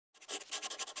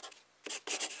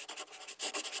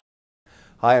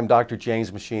Hi, I'm Dr. James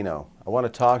Machino. I want to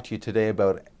talk to you today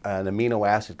about an amino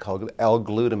acid called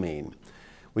L-Glutamine,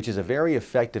 which is a very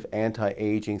effective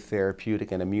anti-aging,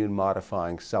 therapeutic, and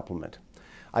immune-modifying supplement.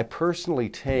 I personally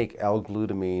take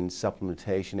L-Glutamine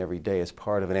supplementation every day as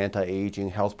part of an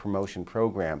anti-aging health promotion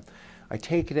program. I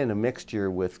take it in a mixture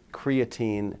with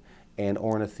creatine and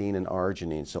ornithine and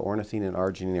arginine. So ornithine and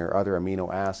arginine are other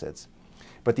amino acids.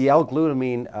 But the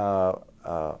L-Glutamine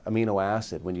amino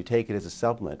acid, when you take it as a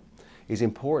supplement, is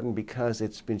important because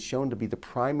it's been shown to be the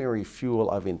primary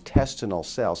fuel of intestinal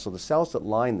cells. So the cells that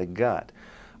line the gut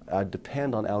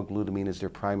depend on L-Glutamine as their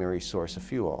primary source of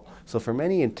fuel. So for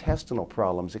many intestinal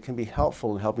problems, it can be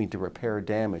helpful in helping to repair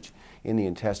damage in the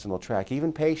intestinal tract.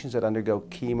 Even patients that undergo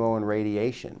chemo and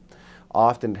radiation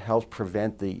often helps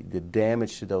prevent the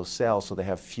damage to those cells so they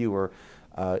have fewer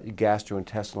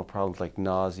gastrointestinal problems like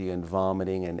nausea and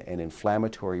vomiting and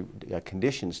inflammatory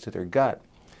conditions to their gut.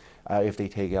 If they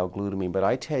take L-Glutamine, but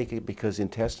I take it because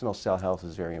intestinal cell health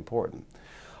is very important.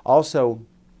 Also,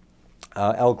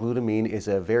 L-Glutamine is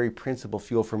a very principal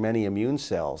fuel for many immune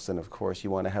cells, and of course you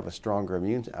want to have a stronger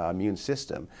immune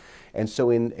system. And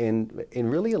so in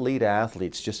really elite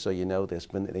athletes, just so you know this,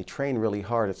 when they train really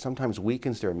hard, it sometimes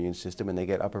weakens their immune system and they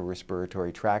get upper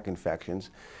respiratory tract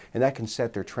infections, and that can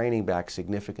set their training back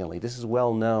significantly. This is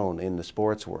well known in the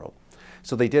sports world.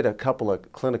 So they did a couple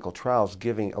of clinical trials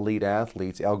giving elite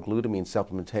athletes L-Glutamine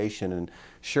supplementation, and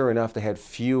sure enough, they had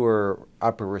fewer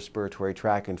upper respiratory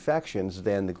tract infections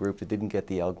than the group that didn't get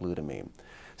the L-Glutamine.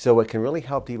 So it can really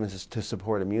help even to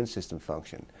support immune system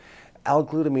function.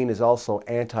 L-Glutamine is also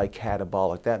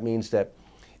anti-catabolic. That means that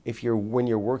when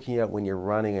you're working out, when you're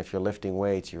running, if you're lifting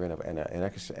weights, you're in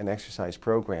an exercise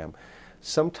program,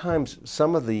 sometimes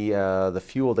some of the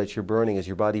fuel that you're burning is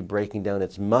your body breaking down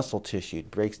its muscle tissue.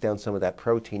 It breaks down some of that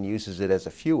protein, uses it as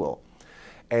a fuel.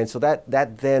 And so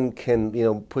that then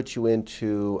can put you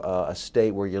into a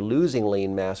state where you're losing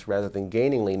lean mass rather than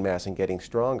gaining lean mass and getting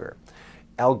stronger.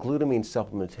 L-Glutamine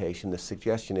supplementation, the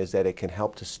suggestion is that it can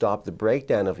help to stop the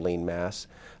breakdown of lean mass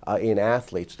in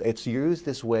athletes. It's used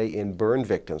this way in burn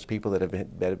victims, people that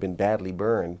have been badly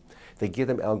burned. They give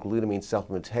them L-Glutamine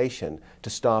supplementation to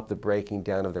stop the breaking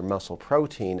down of their muscle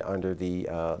protein under the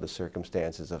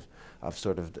circumstances of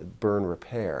sort of burn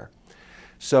repair.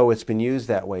 So it's been used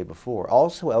that way before.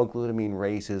 Also, L-Glutamine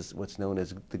raises what's known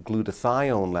as the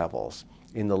glutathione levels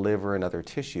in the liver and other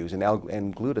tissues. And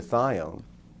glutathione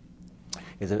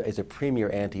is a premier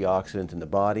antioxidant in the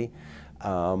body.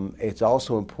 It's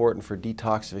also important for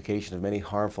detoxification of many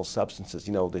harmful substances.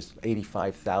 You know, there's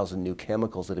 85,000 new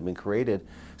chemicals that have been created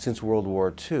since World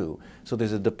War II. So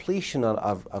there's a depletion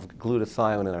of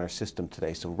glutathione in our system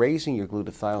today. So raising your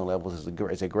glutathione levels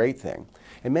is a great thing.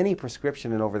 And many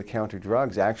prescription and over-the-counter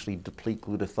drugs actually deplete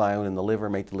glutathione in the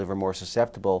liver, make the liver more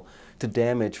susceptible to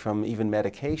damage from even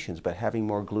medications. But having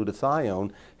more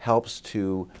glutathione helps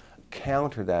to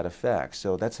counter that effect.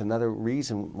 So that's another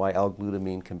reason why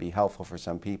L-Glutamine can be helpful for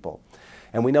some people.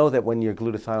 And we know that when your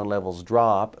glutathione levels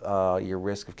drop, your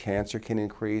risk of cancer can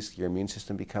increase, your immune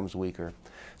system becomes weaker.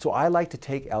 So I like to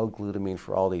take L-Glutamine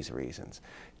for all these reasons,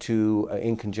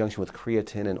 in conjunction with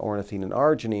creatine and ornithine and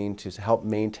arginine to help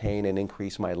maintain and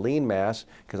increase my lean mass,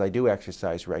 because I do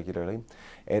exercise regularly.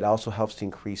 It also helps to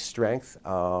increase strength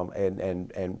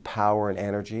and power and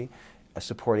energy,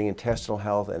 supporting intestinal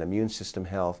health and immune system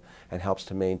health, and helps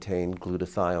to maintain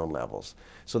glutathione levels.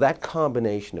 So that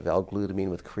combination of L-Glutamine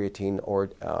with creatine,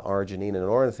 arginine, and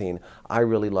ornithine, I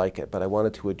really like it, but I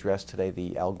wanted to address today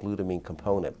the L-Glutamine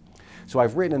component. So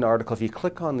I've written an article. If you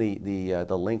click on the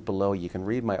link below, you can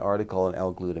read my article on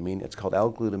L-Glutamine. It's called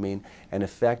L-Glutamine, an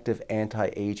effective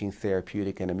anti-aging,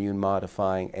 therapeutic, and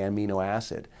immune-modifying amino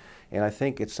acid. And I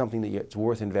think it's something that it's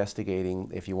worth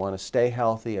investigating if you want to stay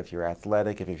healthy, if you're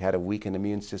athletic, if you've had a weakened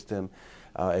immune system,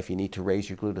 if you need to raise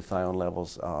your glutathione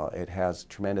levels. It has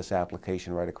tremendous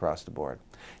application right across the board.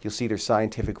 You'll see there's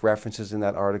scientific references in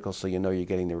that article, so you know you're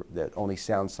getting the only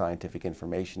sound scientific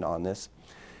information on this.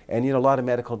 And a lot of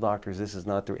medical doctors, this is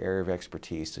not their area of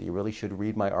expertise, so you really should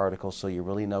read my article so you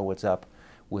really know what's up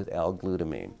with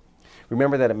L-Glutamine.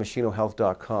 Remember that at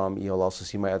machinohealth.com, you'll also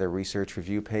see my other research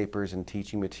review papers and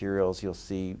teaching materials. You'll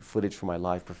see footage from my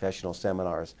live professional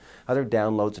seminars, other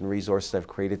downloads and resources I've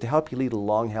created to help you lead a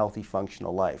long, healthy,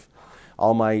 functional life.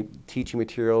 All my teaching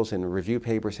materials and review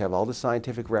papers have all the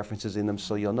scientific references in them,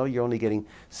 so you'll know you're only getting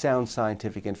sound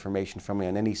scientific information from me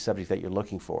on any subject that you're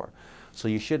looking for. So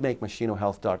you should make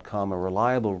machinohealth.com a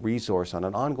reliable resource on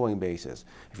an ongoing basis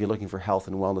if you're looking for health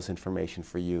and wellness information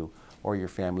for you or your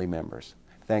family members.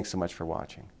 Thanks so much for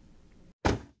watching.